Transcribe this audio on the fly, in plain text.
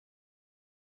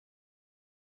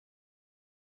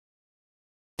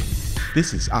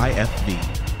This is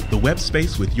IFV, the web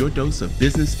space with your dose of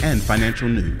business and financial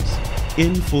news.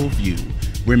 In full view,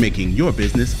 we're making your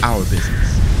business our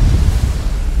business.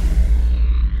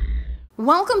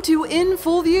 Welcome to In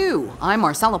Full View. I'm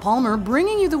Marcella Palmer,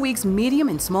 bringing you the week's medium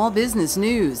and small business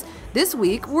news. This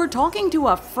week, we're talking to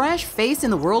a fresh face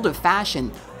in the world of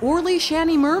fashion, Orly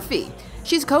Shani Murphy.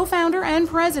 She's co-founder and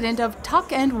president of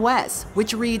tuc+wes,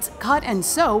 which reads cut and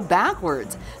sew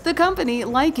backwards. The company,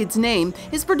 like its name,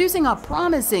 is producing a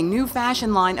promising new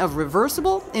fashion line of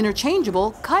reversible,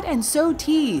 interchangeable cut and sew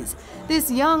tees.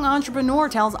 This young entrepreneur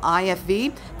tells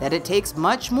IFV that it takes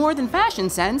much more than fashion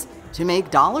sense to make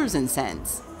dollars and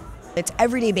cents. It's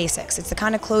everyday basics. It's the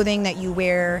kind of clothing that you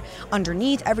wear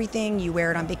underneath everything. You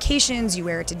wear it on vacations, you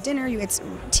wear it to dinner. It's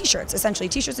t-shirts, essentially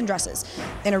t-shirts and dresses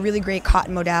in a really great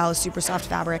cotton modal, super soft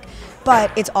fabric,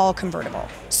 but it's all convertible.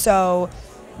 So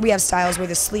we have styles where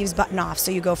the sleeves button off, so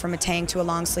you go from a tank to a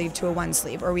long sleeve to a one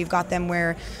sleeve, or we've got them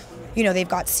where they've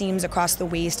got seams across the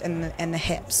waist and the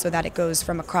hips so that it goes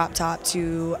from a crop top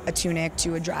to a tunic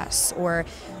to a dress, or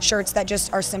shirts that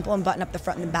just are simple and button up the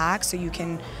front and the back so you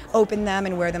can open them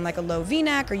and wear them like a low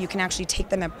v-neck, or you can actually take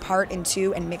them apart in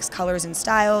two and mix colors and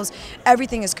styles.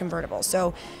 Everything is convertible.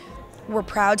 So we're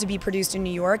proud to be produced in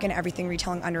New York and everything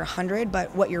retailing under $100,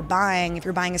 but what you're buying, if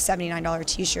you're buying a $79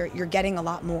 t-shirt, you're getting a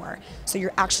lot more. So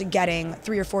you're actually getting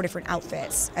 3 or 4 different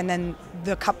outfits, and then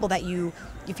the couple that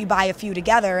if you buy a few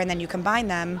together and then you combine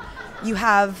them, you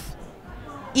have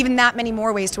even that many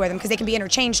more ways to wear them because they can be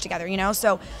interchanged together,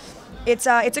 So it's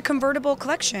a convertible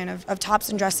collection of tops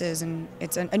and dresses, and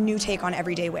it's a new take on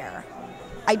everyday wear.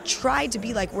 I tried to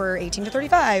be like we're 18 to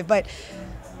 35, but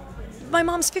my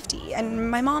mom's 50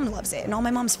 and my mom loves it and all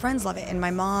my mom's friends love it, and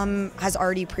my mom has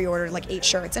already pre-ordered like 8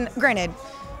 shirts, and granted,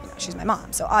 she's my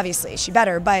mom, so obviously she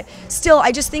better, but still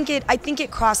I think it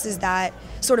crosses that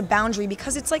sort of boundary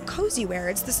because it's like cozy wear.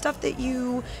 It's the stuff that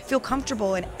you feel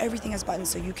comfortable, and everything has buttons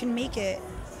so you can make it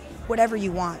whatever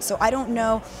you want. So I don't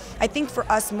know, I think for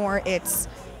us more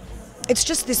it's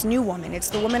just this new woman. It's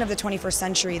the woman of the 21st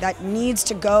century that needs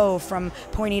to go from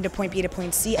point A to point B to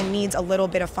point C and needs a little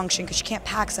bit of function because she can't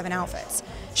pack 7 outfits.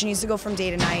 She needs to go from day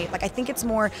to night. Like, I think it's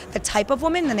more the type of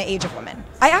woman than the age of woman.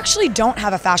 I actually don't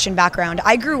have a fashion background.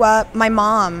 I grew up, my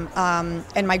mom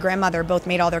and my grandmother both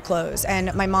made all their clothes,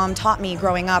 and my mom taught me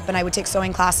growing up, and I would take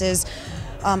sewing classes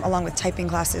along with typing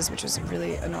classes, which was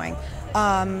really annoying.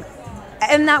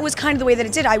 And that was kind of the way that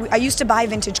it did. I used to buy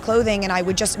vintage clothing and I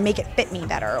would just make it fit me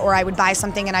better, or I would buy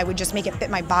something and I would just make it fit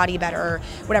my body better, or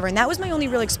whatever. And that was my only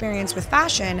real experience with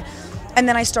fashion. And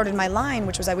then I started my line,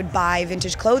 which was I would buy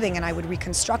vintage clothing and I would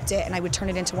reconstruct it and I would turn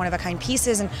it into one-of-a-kind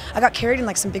pieces. And I got carried in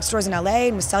like some big stores in LA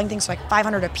and was selling things for like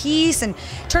 $500 a piece, and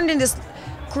turned into this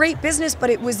great business.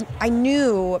 But I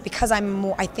knew, because I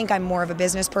think I'm more of a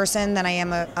business person than I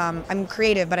am I'm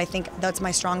creative, but I think that's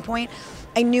my strong point.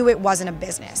 I knew it wasn't a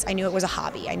business. I knew it was a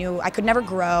hobby. I knew I could never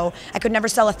grow. I could never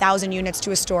sell 1,000 units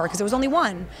to a store because there was only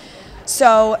one.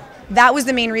 So that was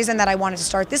the main reason that I wanted to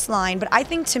start this line. But I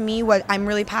think, to me, what I'm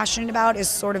really passionate about is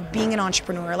sort of being an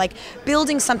entrepreneur, like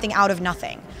building something out of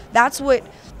nothing. That's what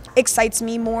excites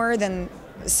me more than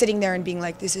sitting there and being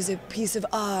like, this is a piece of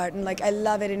art and like I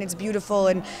love it and it's beautiful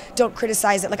and don't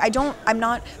criticize it. Like I'm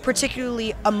not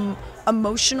particularly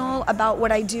emotional about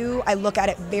what I do. I look at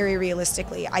it very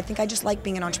realistically. I think I just like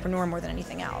being an entrepreneur more than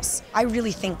anything else. I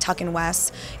really think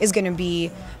tuc+wes is going to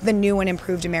be the new and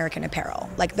improved American apparel.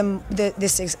 Like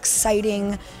this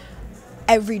exciting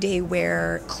everyday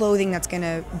wear clothing that's going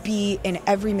to be in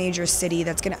every major city,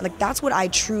 that's what I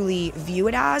truly view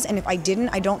it as. And if I didn't,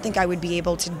 I don't think I would be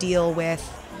able to deal with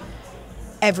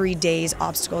every day's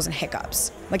obstacles and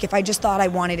hiccups. Like, if I just thought I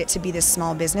wanted it to be this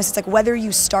small business, it's like whether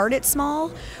you start it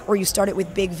small or you start it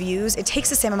with big views, it takes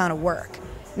the same amount of work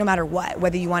no matter what.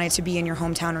 Whether you want it to be in your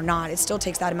hometown or not, it still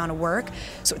takes that amount of work.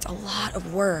 So it's a lot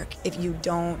of work if you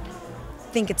don't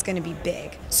think it's going to be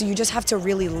big. So you just have to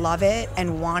really love it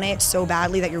and want it so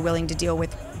badly that you're willing to deal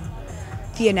with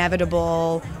the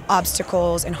inevitable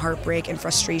obstacles and heartbreak and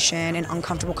frustration and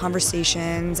uncomfortable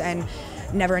conversations and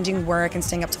never-ending work and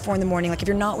staying up till 4 in the morning. Like, if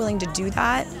you're not willing to do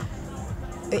that,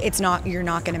 you're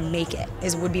not going to make it,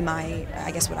 would be my,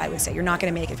 I guess what I would say. You're not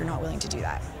going to make it if you're not willing to do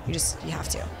that. You have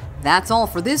to. That's all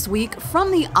for this week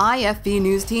from the IFV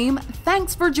News team.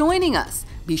 Thanks for joining us.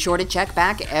 Be sure to check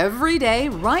back every day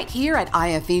right here at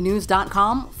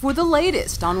ifvnews.com for the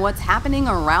latest on what's happening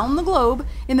around the globe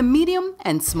in the medium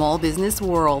and small business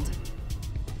world.